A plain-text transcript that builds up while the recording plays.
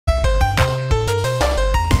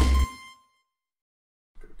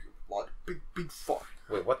big fuck.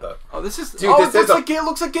 Wait, what the? Oh, this is. Dude, oh, this is it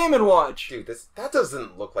looks like Game & Watch. Dude, that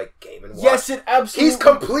doesn't look like Game & Watch. Yes, it absolutely. He's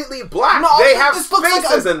completely black. No, they have this looks like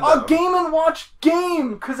spaces in them. a Game & Watch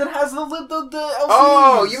game because it has the LCDs.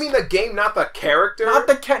 Oh, you mean the game, not the character? Not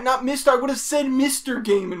not Mr. I would have said Mr.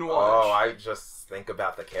 Game & Watch. Oh, I just think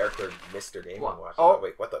about the character Mr. Game & Watch. Oh,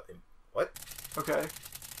 wait, what the? What? Okay.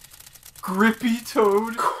 Grippy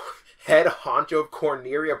Toad. Head honcho of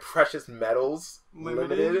Corneria Precious Metals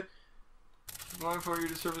Limited. Allowing for you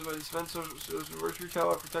to serve as my defense virtual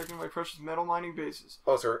catalog protecting my precious metal mining bases.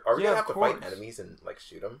 Oh, so are we gonna have to course. fight enemies and like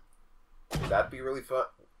shoot them? Would that be really fun?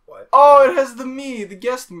 What? Oh, it has the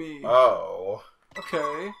guest me. Oh.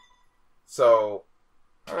 Okay. So.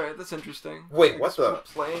 Alright, that's interesting. Wait, what the?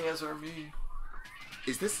 Playing as our me.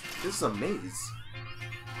 Is this is a maze?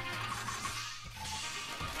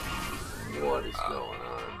 What is going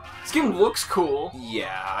on? This game looks cool.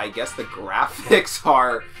 Yeah, I guess the graphics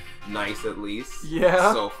are nice at least.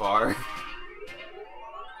 Yeah. So far.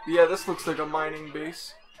 Yeah, this looks like a mining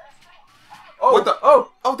base. Oh, what the?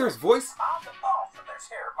 Oh, there's voice.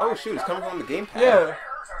 Oh shoot, it's coming from the gamepad. Yeah.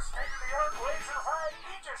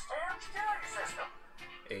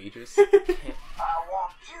 Aegis. I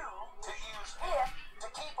want you to use it to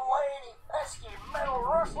keep away any pesky metal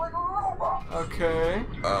rustling robots. Okay.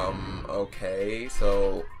 Okay,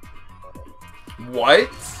 so what?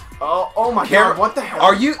 Oh my god, what the hell?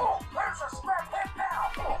 Are you?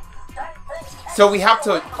 So we have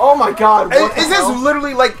to. Oh my god, what Is the this hell?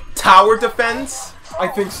 literally like tower defense? I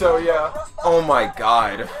think so, yeah. Oh my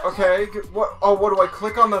god. Okay, what? Oh, what do I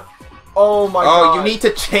click on the? Oh my god. Oh, you need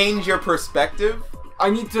to change your perspective? I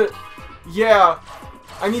need to. Yeah.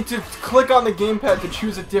 I need to click on the gamepad to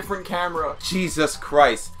choose a different camera. Jesus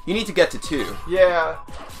Christ. You need to get to 2. Yeah.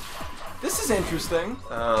 This is interesting.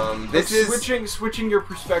 This is switching your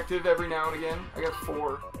perspective every now and again. I got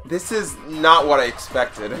 4. This is not what I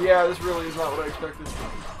expected. Yeah, this really is not what I expected.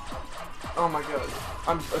 Oh my god.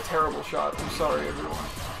 I'm a terrible shot. I'm sorry, everyone.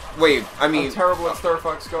 Wait, I mean... I'm terrible at Star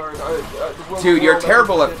Fox Guard. Dude, you're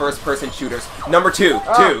terrible at first-person shooters. Number 2.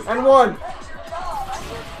 2. And 1.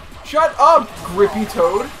 Shut up, Grippy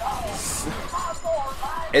Toad.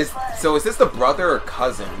 Is this the brother or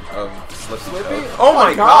cousin of Slippy Toad? Oh Oh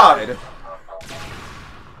my god!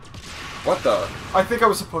 What the? I think I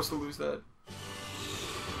was supposed to lose that.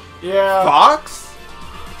 Yeah. Fox?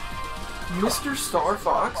 Mr. Star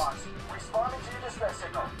Fox?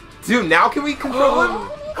 Dude, now can we control him?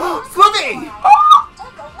 Slippy!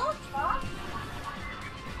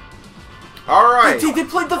 Alright. They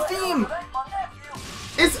played the theme!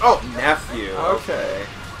 It's nephew. Okay.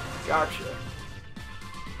 Gotcha.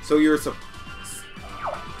 So you're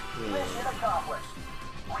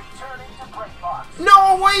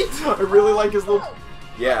No, wait! I really like his little...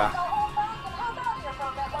 Yeah.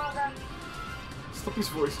 Slippy's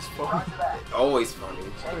voice is fun. Always funny.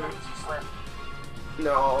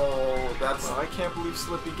 No, that's... I can't believe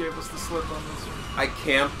Slippy gave us the slip on this one. I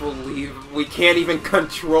can't believe we can't even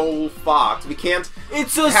control Fox. We can't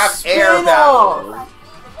It's a have air battles.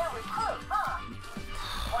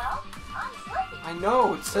 I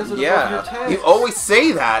know, it says it above your Yeah, text. you always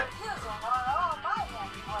say that.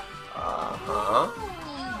 Uh-huh.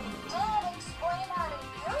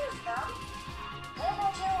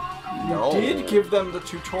 No. You did give them the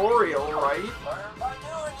tutorial, right?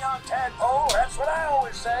 That's what I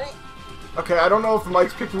always say. Okay, I don't know if the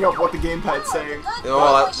mic's picking up what the gamepad's saying.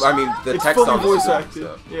 Well, I mean, the It's text fully on the voice screen, acted,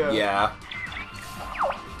 so- yeah. Yeah.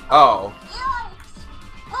 Oh.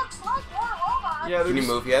 Yeah, they're Can you just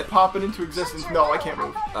move yet? popping into existence. No, I can't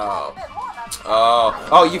move. Oh.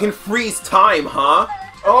 Oh, you can freeze time, huh?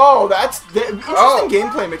 Oh, that's the interesting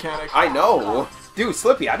gameplay mechanic. I know. Dude,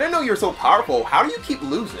 Slippy, I didn't know you were so powerful. How do you keep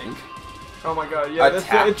losing? Oh my god, yeah,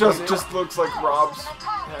 Attack. it just looks like Rob's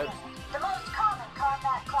head.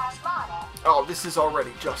 Oh, this is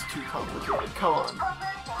already just too complicated. Come on.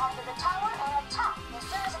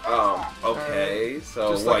 Okay,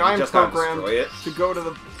 so Just what, like you I'm just gotta programmed destroy it? to go to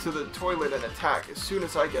the toilet and attack as soon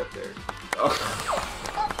as I get there.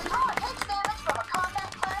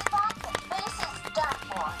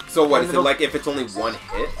 So what, And is it it'll- like if it's only one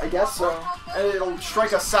hit? I guess so. And it'll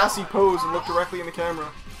strike a sassy pose and look directly in the camera.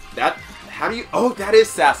 That, how do you, oh, that is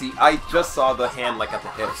sassy. I just saw the hand like at the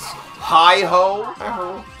hips. Hi-ho!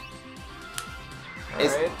 Alright.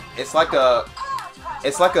 It's like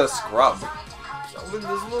a scrub.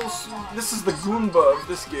 This is the Goomba of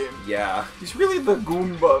this game. Yeah. He's really the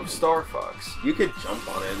Goomba of Star Fox. You could jump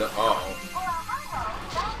on it. Oh.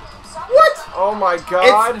 What? Oh my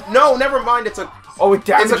god. No, never mind. It's a... Oh, it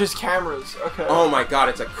damages cameras. Okay. Oh my god,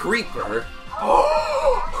 it's a creeper.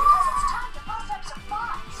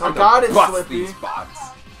 I got it, Bust Slippy. these bots.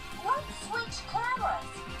 Let's switch cameras.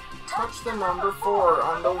 Touch the number 4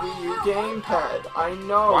 on the Wii U gamepad. I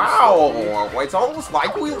know. Wow, Slippy. it's almost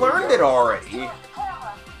like we learned it already.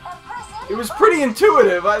 Camera and press It was pretty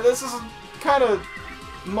intuitive. This is kind of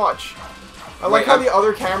much. I like Wait, how the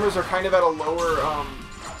other cameras are kind of at a lower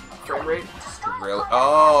frame rate. Really?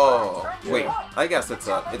 Oh, Yeah. wait. I guess it's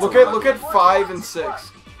a. It's Look a at 5 and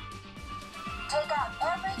 6. Take out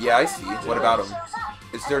every Yeah, I see. camera What about that them? shows up,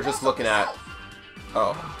 Is and they're just press looking at? safe.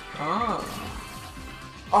 Oh,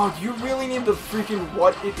 Oh, do you really need the freaking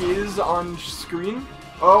what it is on screen?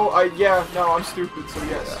 Oh, yeah, no, I'm stupid, so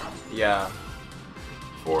yes. yeah.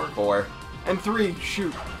 4. 4. And 3,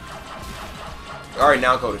 shoot. All right,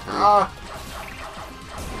 now go to 3.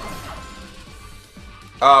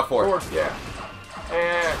 Ah, 4. 4, yeah.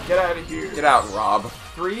 And get out of here. Get out, Rob.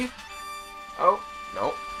 3. Oh,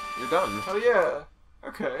 Nope. You're done. oh yeah.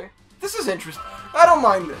 Okay. This is interesting. I don't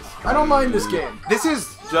mind this. I don't mind this game. This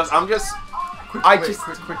is just. I'm just.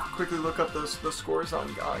 Quickly look up the scores on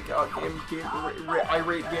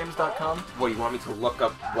irategames.com. What, you want me to look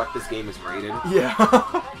up what this game is rated? Yeah.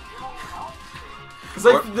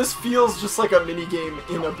 Because this feels just like a mini game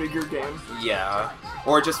in a bigger game. Yeah.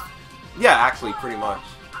 Or just. Yeah, actually, pretty much.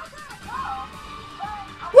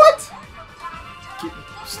 What?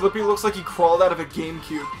 Slippy looks like he crawled out of a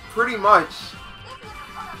GameCube. Pretty much.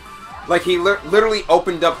 Like he literally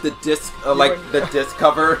opened up the disc, like the disc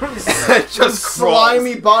cover. It His just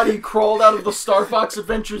slimy crawls. body crawled out of the Star Fox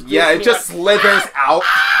Adventures. Yeah, it disc just and slithers out.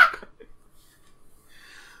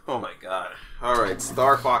 Oh my god. Alright,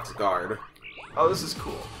 Star Fox Guard. oh, this is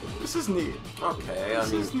cool. This is neat. Okay,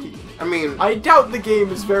 This is neat. I mean, I doubt the game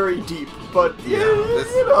is very deep, but yeah,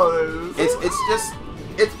 this- you know, it's just,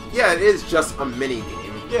 yeah, it is just a mini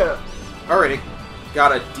game. yeah. Alright, it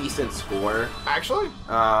got a decent score. Actually,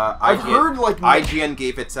 I've heard, like, IGN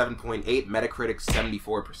gave it 7.8, Metacritic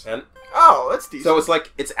 74%. oh, that's decent. So it's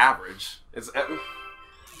like, it's average. It's,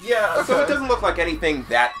 yeah, so Okay. it doesn't look like anything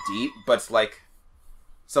that deep, but it's like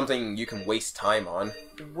something you can waste time on.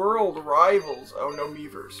 World Rivals. Oh, no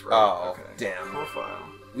Miiverse, right? Oh, okay. damn. Profile.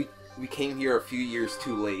 We came here a few years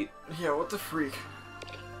too late. Yeah, what the freak?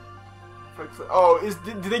 Oh,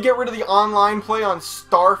 did they get rid of the online play on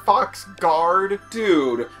Star Fox Guard?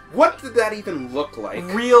 Dude, what did that even look like?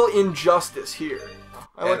 Real injustice here.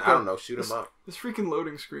 I don't know, shoot this, him up. This freaking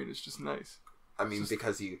loading screen is just nice. I mean,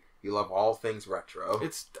 because you love all things retro.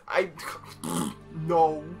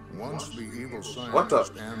 No. Once the evil scientist What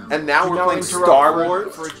the? and And now Do we're not playing interrupt Star for-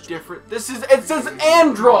 Wars? for a different. It says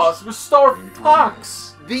Andros with Star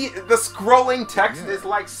Fox. The scrolling text is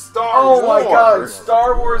like Star Oh Wars. my God!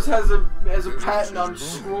 Star Wars has a patent on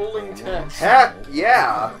scrolling text. Heck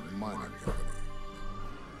yeah! mining company.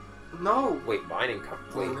 No. Wait, mining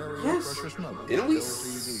company. Valeria Yes. Precious Metals, Didn't we?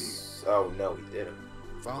 Ltd. Oh no, we didn't.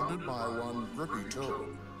 Founded by one Grippy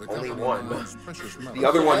Toad, the Only company one. mines precious metals. The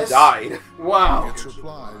other one Yes. died. Wow. It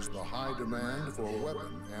supplies the high demand for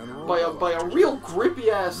weapon and By robot a real grippy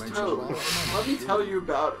ass Makes toad. a lot of money. Let me tell you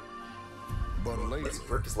about it. But later, This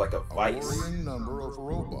work is like a a vice. worrying number of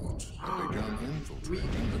robots have begun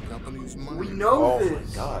infiltrating the company's mining. We know Oh this.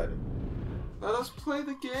 my god. Let us play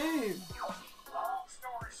the game. Long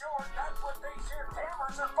story short, that's what these here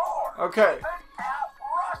cameras are for. Okay. Keeping out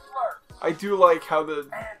rustlers. I do like how the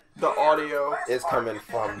audio. Is coming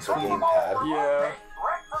from the gamepad. Yeah.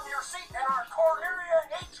 Right from your seat in our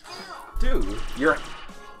Corneria HQ. Dude, you're.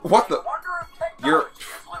 What the? Wonder if technology, You're-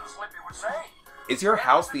 as Little Slippy would say. Is your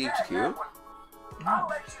house the HQ? I'll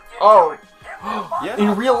let you get Oh. to it. Give me a buzz. Yeah.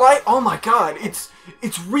 In real life, oh my God, it's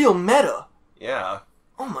real meta. Yeah.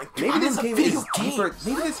 Oh my God, Maybe I'm this in the game video is game. deeper.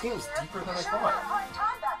 Maybe this game is deeper than I Sure, thought. hard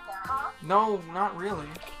time back there, huh? No, not really.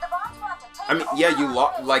 The bots want to take I mean, yeah,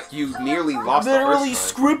 you nearly lost Literally the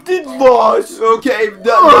first scripted loss. time. Okay,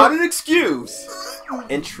 not an excuse.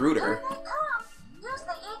 Intruder. Here they come. Use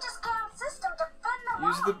the Aegis Cam system to fend them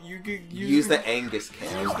Use off. the Use the Angus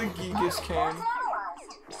cam. use the Gigas cam.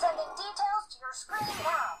 Analyzed. Sending details to your screen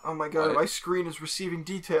now. Oh my God, What? my screen is receiving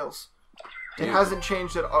details. It Dude. hasn't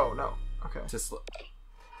changed at. Oh no. Okay. To slip.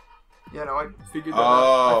 Yeah, no, I figured that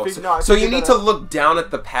out. Oh, No, I so you figured need that to out. look down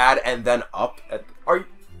at the pad and then up at Are you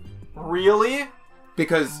really?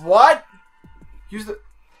 because What? Use the.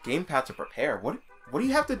 gamepad to prepare. What do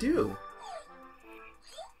you have to do?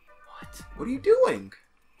 What are you doing?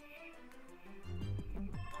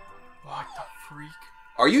 What the freak?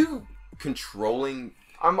 Are you controlling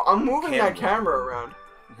I'm moving that camera around.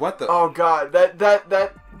 what the? Oh God, that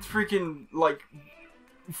freaking like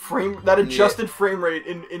frame that adjusted frame rate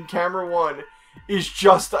in camera 1 is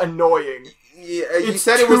just annoying. Yeah, you It's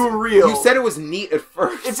said it was too real. You said it was neat at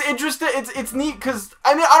first. It's interesting. It's neat because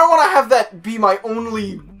I mean I don't want to have that be my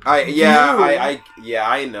only. view.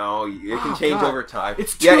 I know. It can change God. over time.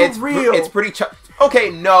 It's too real. It's pretty.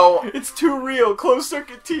 Okay, no. It's too real. Closed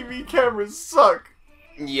circuit TV cameras suck.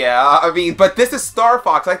 Yeah, I mean, but this is Star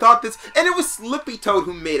Fox. I thought this, and it was Slippy Toad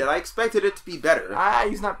who made it. I expected it to be better.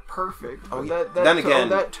 He's not perfect. Oh, that then again,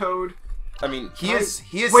 that Toad. I mean, he is.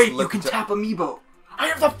 Wait, Slippy you can Toad. tap amiibo. I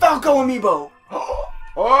have the Falco amiibo.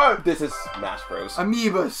 Oh, this is Smash Bros.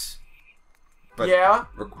 Amiibos. But Yeah.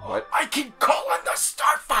 What? I can call on the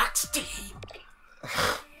Star Fox team.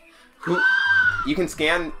 You can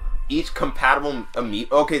scan each compatible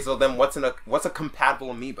amiibo. Okay, so then what's a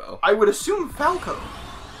compatible amiibo? I would assume Falco.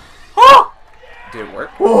 Oh! Didn't work.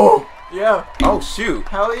 Whoa! Yeah. Oh shoot!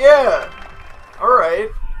 Hell yeah! Alright.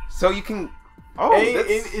 So you can. Oh, A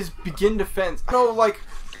that's... is begin defense. No, like,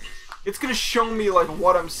 it's gonna show me, like,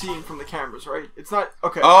 what I'm seeing from the cameras, right? It's not.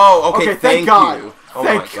 Okay. Oh, okay, thank thank God. you. Oh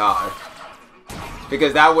Thank my god.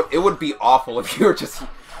 Because it would be awful if you were just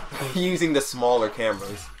using the smaller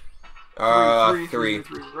cameras. Three.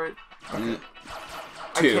 Right? Mm,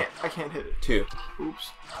 2. I can't hit it. 2. Oops.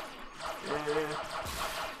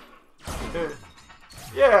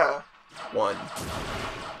 Yeah. 1.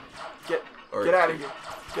 Get Or out of 2. here.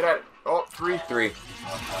 Get out of Oh, 3. 3.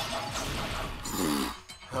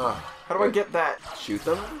 How do I get that? Shoot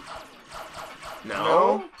them?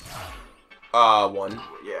 No. 1.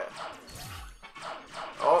 Yeah.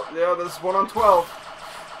 Oh, yeah, there's 1 on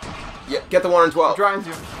 12. Yeah, get the 1 on 12. Grinds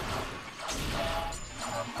you. Get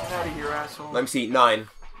out of here, asshole. Let me see. 9.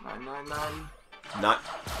 999. Not,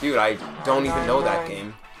 dude. I don't even know that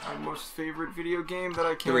game. My most favorite video game that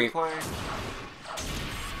I can't 3. play.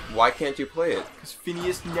 Why can't you play it? Because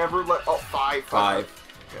Phineas never let. Oh, 5. 5.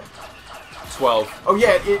 Okay. 12. Oh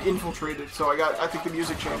yeah, it infiltrated. So I think the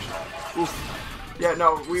music changed. Oof. Yeah,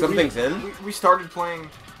 no. Something's in? We started playing.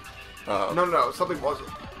 Oh. No, something wasn't.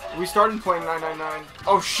 We started playing 999.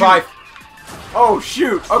 Oh shoot. 5. Oh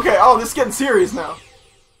shoot. Okay. Oh, this is getting serious now.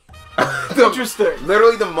 Interesting.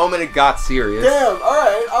 Literally the moment it got serious. Damn. All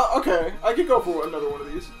right. Okay. I could go for another one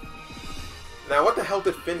of these. Now, what the hell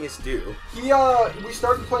did Phineas do? We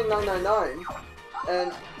started playing 999,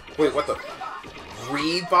 and Wait, what the?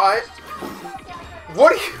 Revive?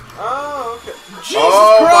 What are you? oh, okay. Jesus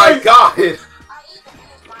Oh Christ! my god! I even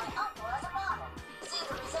used my uncle as a model. See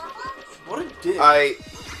the resemblance? What a dick.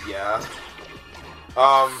 Yeah.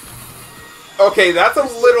 Okay, that's a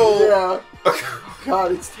little. Yeah.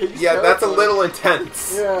 God, it's taking. Yeah, that's a little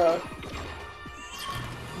intense. Yeah.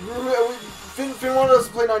 Finn wanted us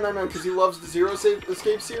to play 999 because he loves the Zero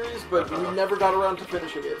Escape series, but we never got around to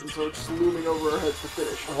finishing it, and so it's just looming over our heads to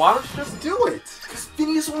finish. Why don't you just do it? Because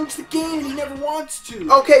Phineas owns the game and he never wants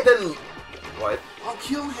to. Okay, then. What? I'll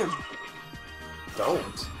kill him.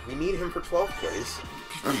 Don't. We need him for 12th place.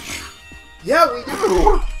 Yeah, we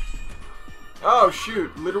do. Oh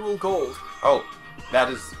shoot! Literal gold. Oh, that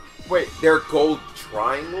is. Wait. They're gold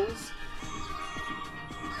triangles?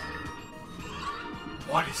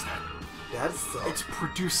 What is that? That's. It's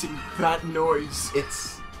producing that noise.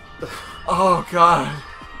 It's. Oh god.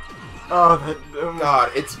 Oh, that.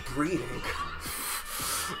 God, it's breeding.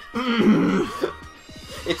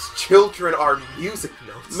 Its children are music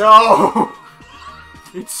notes. No!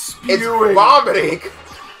 It's spewing. It's vomiting.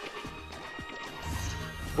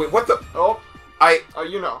 Wait, what the? Oh, I.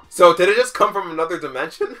 you know. So, did it just come from another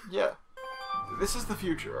dimension? Yeah. This is the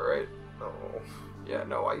future, alright? Oh. Yeah,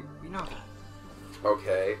 no, we know that.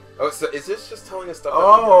 Okay. Oh, so is this just telling us stuff?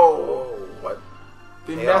 Oh. What?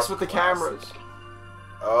 They Payoff mess with the class. cameras.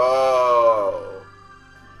 Oh.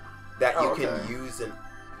 That you okay. can use in.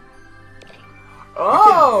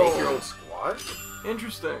 Oh! You can make your own squad?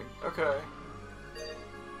 Interesting. Okay.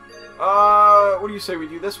 What do you say? We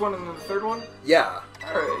do this one and then the third one? Yeah.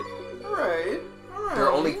 Alright. There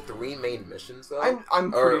are only 3 main missions, though?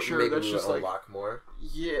 I'm or pretty sure maybe that's we'll just like. unlock more.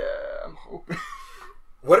 Yeah, I'm hoping.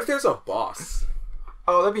 What if there's a boss?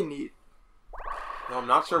 Oh, that'd be neat. No, I'm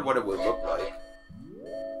not sure what it would look like.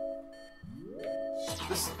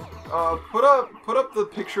 This, put up the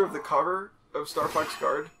picture of the cover of Star Fox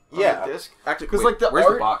Guard on Yeah. the disc. Actually, Because wait, like the where's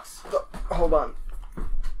art, the box? hold on.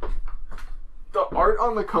 The art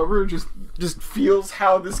on the cover just feels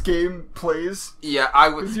how this game plays. Yeah, I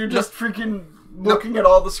would. Because you're just freaking looking at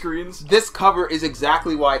all the screens. This cover is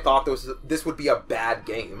exactly why I thought this would be a bad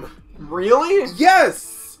game. Really?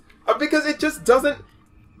 Yes! Because it just doesn't...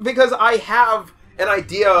 Because I have an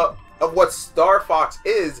idea of what Star Fox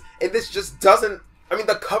is, and this just doesn't... I mean,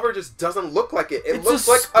 the cover just doesn't look like it. It It's looks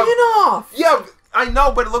a like spin-off! Yeah, I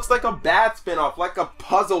know, but it looks like a bad spin-off, like a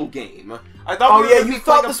puzzle game. I thought. Oh we were yeah, gonna you be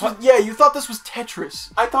thought playing this a was you thought this was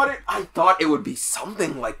Tetris. I thought it would be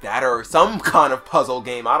something like that or some kind of puzzle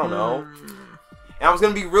game. I don't know. And I was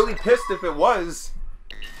gonna be really pissed if it was.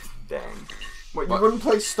 Dang. What, you wouldn't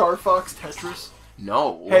play Star Fox Tetris?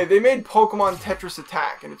 No. Hey, they made Pokemon Tetris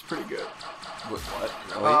Attack, and it's pretty good. With what?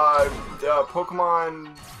 Really?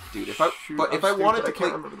 Pokemon. Dude, if Shoot, I wanted to I play,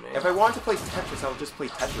 can't remember the name. if I wanted to play Tetris, I would just play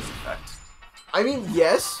Tetris Effect. I mean,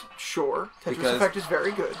 yes, sure. Tetris Because- Effect is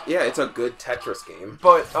very good. Yeah, it's a good Tetris game.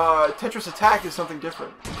 But Tetris Attack is something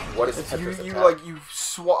different. What is It's Tetris you Attack? you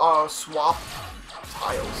swap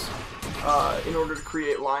tiles in order to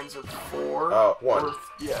create lines of 4. Oh, 1.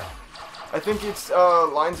 Yeah. I think it's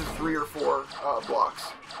lines of 3 or 4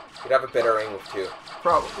 blocks. You'd have a better aim with 2.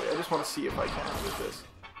 Probably. I just want to see if I can with this.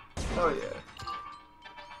 Oh yeah.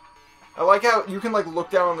 I like how you can like look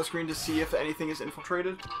down on the screen to see if anything is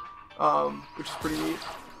infiltrated, which is pretty neat.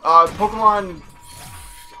 Pokemon.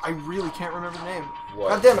 I really can't remember the name. What?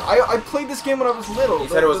 God damn it! I played this game when I was little. You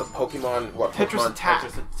said it was a Pokemon. What? Tetris Pokemon Attack.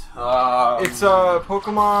 Tetris It's a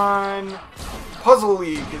Pokemon Puzzle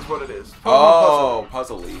League is what it is. Pokemon Oh,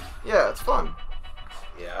 Puzzle League. Yeah, it's fun.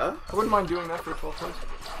 Yeah. I wouldn't mind doing that for 12 hours.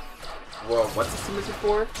 Well, what system is it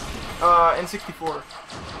for? N64.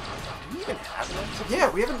 Do we even have an N64?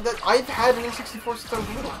 Yeah, we haven't. I've had an N64 since I was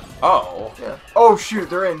little. Oh. Yeah. Oh shoot,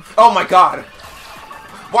 they're in. Oh my God.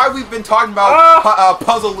 Why we've been talking about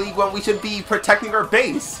Puzzle League when we should be protecting our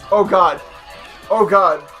base? Oh god. Oh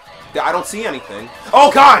god. I don't see anything.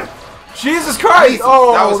 Oh God! Jesus Christ! Jesus.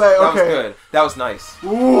 Oh, that was okay. good. That was nice.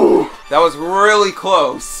 Ooh. That was really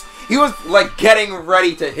close. He was like getting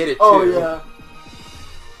ready to hit it too. Oh yeah.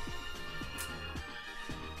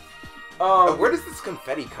 Where does this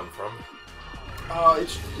confetti come from?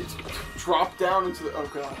 It's dropped down into the. Oh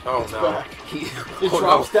god. Oh It's no. back. It Oh,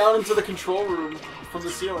 drops no. down into the control room from the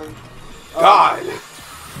ceiling. God.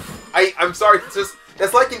 I'm sorry.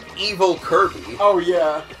 That's like an evil Kirby. Oh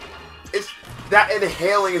yeah. It's that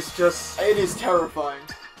inhaling is just. It is terrifying.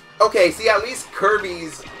 Okay, see, at least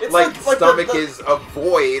Kirby's It's like like stomach the- is a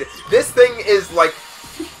void. This thing is like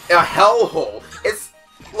a hellhole. It's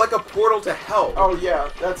like a portal to hell. Oh yeah,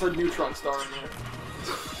 that's a neutron star in there.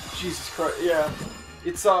 Jesus Christ. Yeah.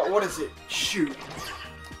 It's what is it? Shoot.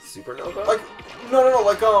 Supernova? Like no,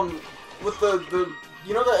 like with the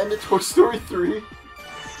you know the end of Toy Story 3?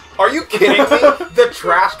 Are you kidding me? The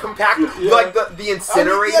trash compactor, Yeah. like the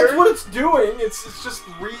incinerator, I mean, that's what it's doing.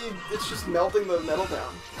 It's just melting the metal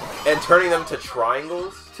down and turning them to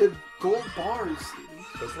triangles. to gold bars. Steven.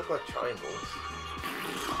 Those look like triangles.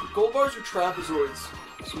 Gold bars are trapezoids.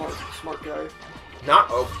 Smart guy.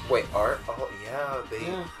 Not wait, are yeah they.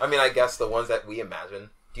 Yeah. I mean, I guess the ones that we imagine.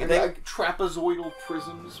 Do you And think? like trapezoidal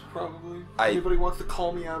prisms, probably. I- Anybody wants to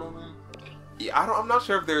call me out on that? Yeah, I'm not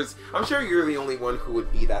sure if there's. I'm sure you're the only one who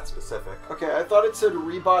would be that specific. Okay, I thought it said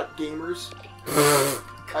Rebot Gamers.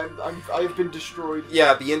 I've been destroyed.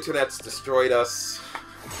 Yeah, the internet's destroyed us.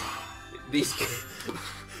 These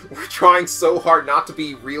we're trying so hard not to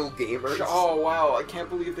be real gamers. Oh wow, I can't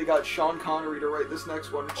believe they got Sean Connery to write this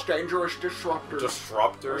next one. It's Dangerous Disruptors.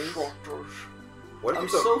 Disruptors. Disruptors. What if I'm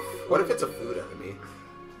it's a so what if it's a food enemy?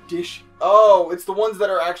 Dish. Oh, it's the ones that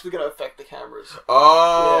are actually gonna affect the cameras.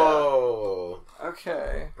 Oh.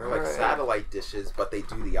 Okay. They're like alright. satellite dishes, but they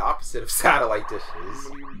do the opposite of satellite dishes.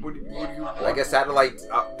 What do you want? Like a satellite.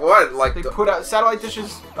 What? Like They the, put out satellite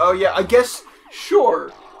dishes. Oh yeah, I guess.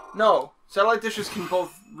 Sure. No, satellite dishes can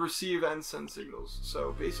both receive and send signals.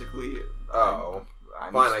 So basically. Oh.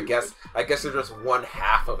 I'm Fine. stupid. I guess they're just one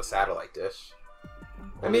half of a satellite dish.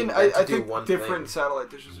 I mean, Only I meant to do think one different thing. satellite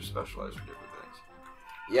dishes are specialized for different things.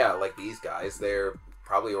 Yeah, like these guys, they're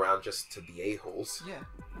probably around just to be a-holes. Yeah.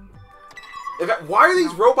 In fact, why are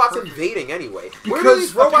these robots perfect. invading anyway? Where do Because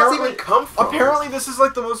these robots apparently- even come from? Apparently, this is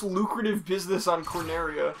like the most lucrative business on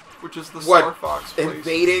Corneria, which is the What? Star Fox place.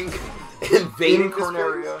 invading in this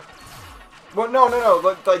Corneria. place? Well, no.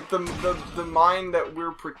 Like the mine that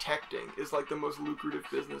we're protecting is like the most lucrative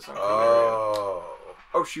business on Corneria. Oh.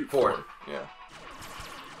 Oh shoot, 4. Yeah.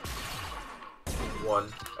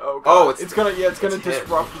 1. Oh god. Oh, it's gonna it's him.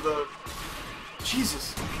 disrupt the.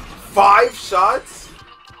 Jesus. 5 shots?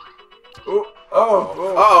 Oh.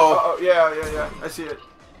 Uh-oh. Yeah. I see it.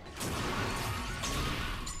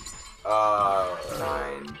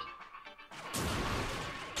 9.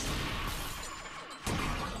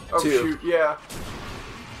 Oh 2. shoot, yeah.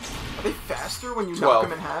 Are they faster when you 12. knock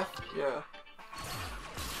them in half? Yeah.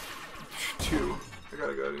 2. I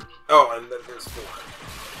gotta go, dude. Oh, and then there's 4.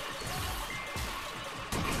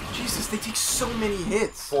 Jesus, they take so many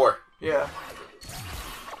hits. 4. Yeah.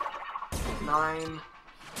 9.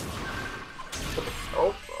 The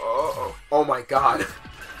Oh my god.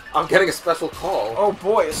 I'm getting a special call. Oh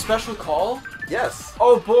boy, a special call? Yes.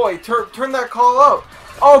 Oh boy, turn that call out.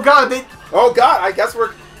 Oh god, they... Oh god, I guess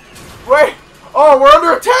we're... Wait! Oh, we're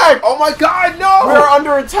under attack! Oh my god, no! We're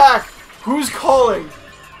under attack! Who's calling?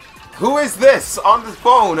 Who is this on the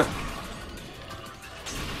phone?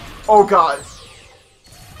 Oh god.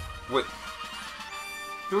 Wait,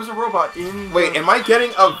 There was a robot in wait, am I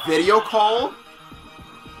getting a video call?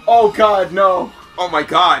 Oh god, no. Oh my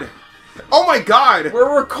god. Oh my god!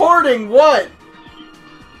 We're recording, what?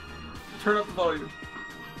 Turn up the volume.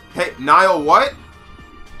 Hey, Niall, what?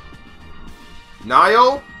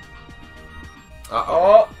 Niall?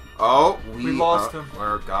 Uh-oh. Oh, Oh, we lost him.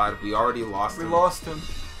 Oh god, we already lost we him. lost him.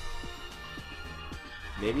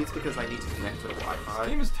 Maybe it's because I need to connect to the This Wi-Fi.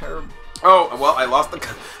 game is terrible. Oh, well, I lost the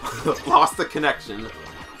lost the connection.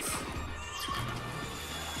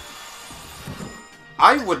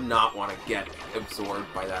 I would not want to get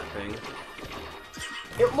absorbed by that thing.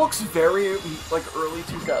 It looks very, like, early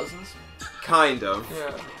 2000s. Kind of.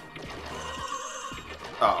 Yeah.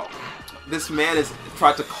 Oh. This man has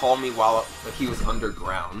tried to call me while he was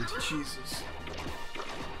underground. Jesus.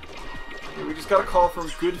 Yeah, we just got a call from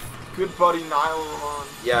good buddy Niall Ramon.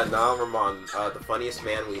 Yeah, Niall Ramon, the funniest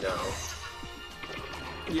man we know.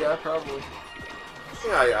 Yeah, probably.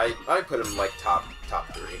 Yeah, I put him like top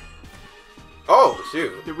 3. Oh,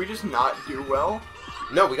 shoot. Did we just not do well?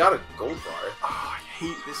 No, we got a gold bar. Oh, I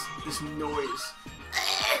hate this noise.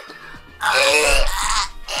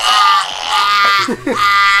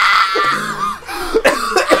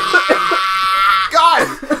 God!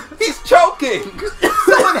 He's choking!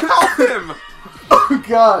 Someone help him! Oh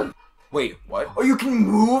god. Wait, what? Oh, you can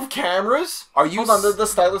move cameras? Are you Hold on, the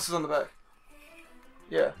stylus is on the back.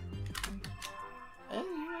 Yeah.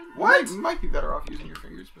 What? You might be better off using your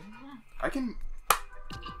fingers, but I can...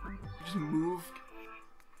 you just move.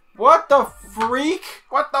 What the freak?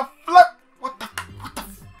 What the flip? What the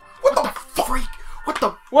freak? What the...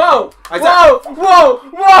 Whoa! Isaac. Whoa!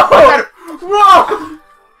 Whoa!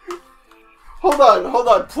 Hold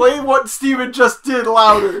on. Play what Steven just did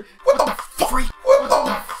louder. What the freak? What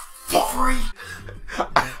the freak?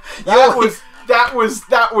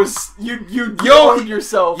 That was you owned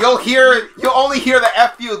yourself. You'll only hear the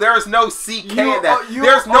FU. There is no CK in that. You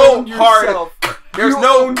There's no owned hard. yourself. There's You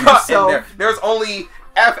no owned cut in yourself. there. There's only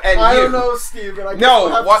F and U. I don't know, Steven. I guess No,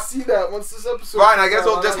 we'll have what- to see that once this episode. Fine, I comes guess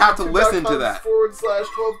we'll out just on have to listen to youtube.com that.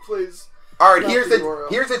 /12 plays. All right, Not here's the the URL.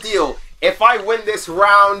 here's the deal. If I win this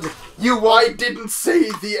round, you I won't. didn't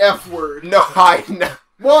say the F word. No, no.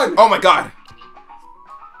 1. Oh my God.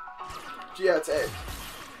 Yeah, it's A.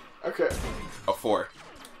 Okay. A 4.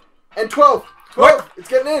 And 12. 12. What? It's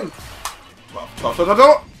getting in.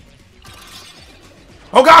 12.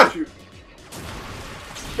 Oh God. Shoot.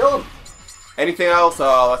 Kill him. Anything else?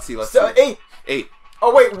 Let's see. So, 8. 8.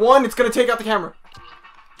 Oh wait, 1. It's gonna take out the camera.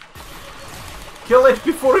 Kill it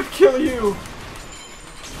before it kill you.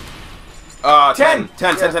 10.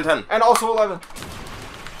 Yeah. 10. And also 11.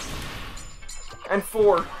 And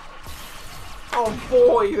 4. Oh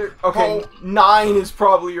boy. Okay, Oh. 9 is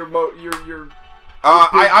probably your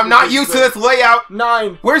I'm not used to this layout.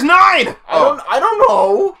 9. Where's 9? I don't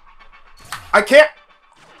know. I can't.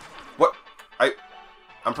 What?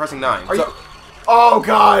 I'm pressing 9. Are you? Oh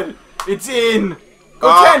god. It's in.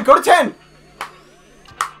 Go 10. Go to 10.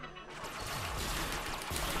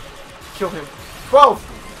 Kill him. 12.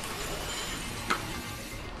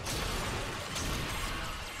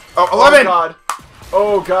 Oh, 11. Oh god.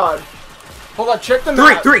 Oh god. Hold on, check the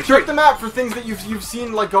map. Three. Check the map for things that you've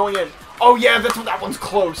seen like going in. Oh yeah, that one's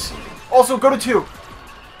close. Also, go to 2.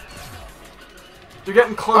 You're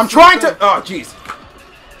getting close. I'm the trying thing. to. Oh, jeez.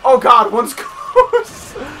 Oh god, one's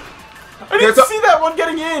close. I didn't There's see that one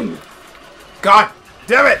getting in. God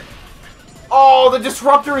damn it. Oh, the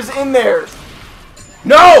disruptor is in there.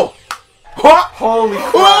 No. What? Holy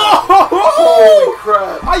crap. Oh! Holy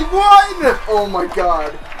crap. I won. Oh my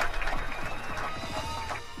god.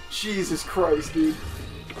 Jesus Christ, dude.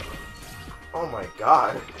 Oh my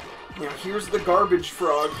God. Now here's the garbage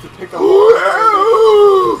frog to pick up.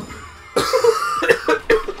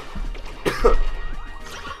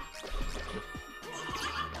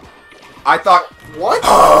 I thought. What?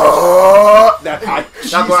 That's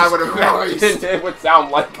Jesus what I would have Christ. imagined it would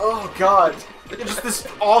sound like. Oh god. Just this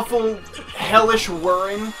awful, hellish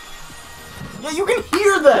whirring. Yeah, you can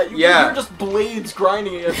hear that! You can hear just blades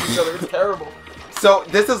grinding against each other. It's terrible. So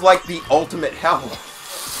this is like the ultimate hell.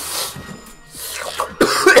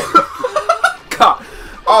 God.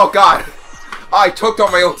 Oh God. I took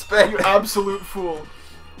on my own spin. You absolute fool.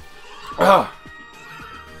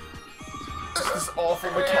 Just this awful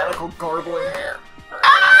mechanical garbling.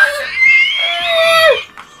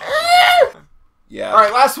 Yeah.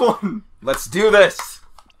 Alright, last one. Let's do this.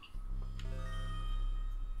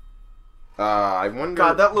 I wonder.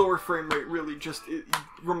 God, that lower frame rate really just it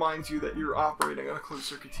reminds you that you're operating on a closed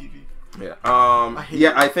circuit TV. Yeah. hate Yeah.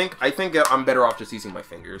 it. I think I'm better off just using my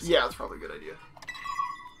fingers. Yeah, that's probably a good idea.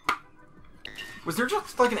 Was there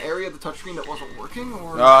just like an area of the touchscreen that wasn't working,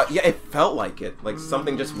 or? Yeah, it felt like it. Like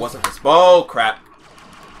something just wasn't. Oh crap!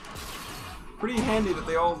 Pretty handy that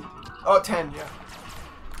they all. Oh, 10, yeah.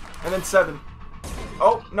 And then 7.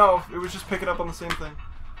 Oh no, it was just picking up on the same thing.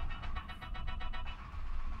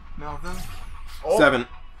 No, then. Oh, 7.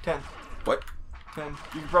 10. What? 10.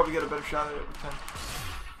 You can probably get a better shot at it with 10.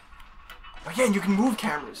 Oh yeah, and you can move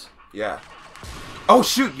cameras. Yeah. Oh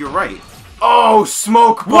shoot! You're right. Oh,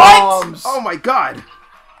 smoke What? bombs! Oh my god!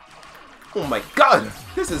 Oh my god!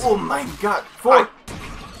 This is. Oh my god! 4.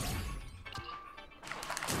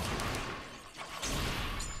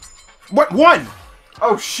 What? 1!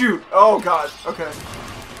 Oh shoot! Oh god. Okay.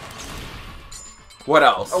 What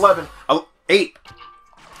else? 11. 8.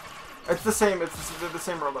 It's the same. It's the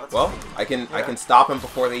same robots. Well, I can stop them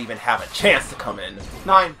before they even have a chance to come in.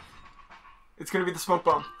 9. It's gonna be the smoke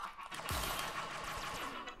bomb.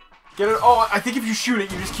 Get it? Oh, I think if you shoot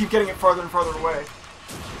it, you just keep getting it farther and farther away.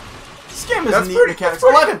 This game is neat mechanics.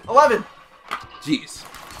 11. 11. Jeez.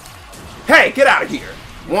 Hey, get out of here!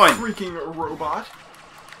 1. Freaking robot.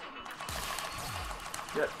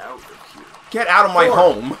 Get out of here. Get out of my 4.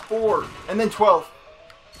 home. 4. And then 12.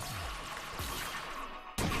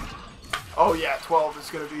 Oh yeah, 12 is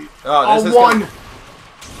gonna be. Oh, this is 1. gonna-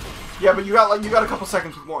 Yeah, but you got a couple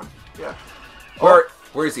seconds with 1. Yeah.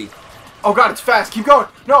 Where is he? Oh god, it's fast. Keep going.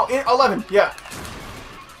 No, 11. Yeah.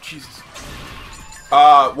 Jesus.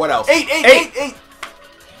 What else? 8.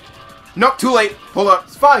 Nope, too late. Hold up.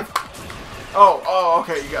 It's 5. Oh,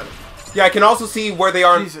 okay, you got it. Yeah, I can also see where they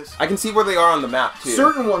are. Jesus. I can see where they are on the map too.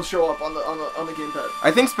 Certain ones show up on the gamepad.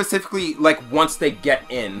 I think specifically like once they get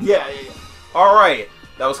in. Yeah. All right,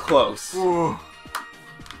 that was close. Ooh.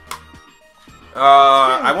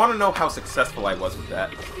 I want to know how successful I was with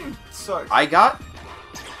that. Sucks. I got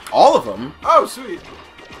all of them. Oh, sweet.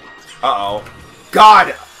 Uh-oh.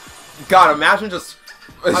 God, imagine just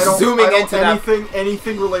zooming into that.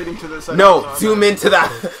 Anything relating to this. I No, don't know. zoom into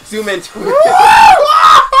that. Zoom into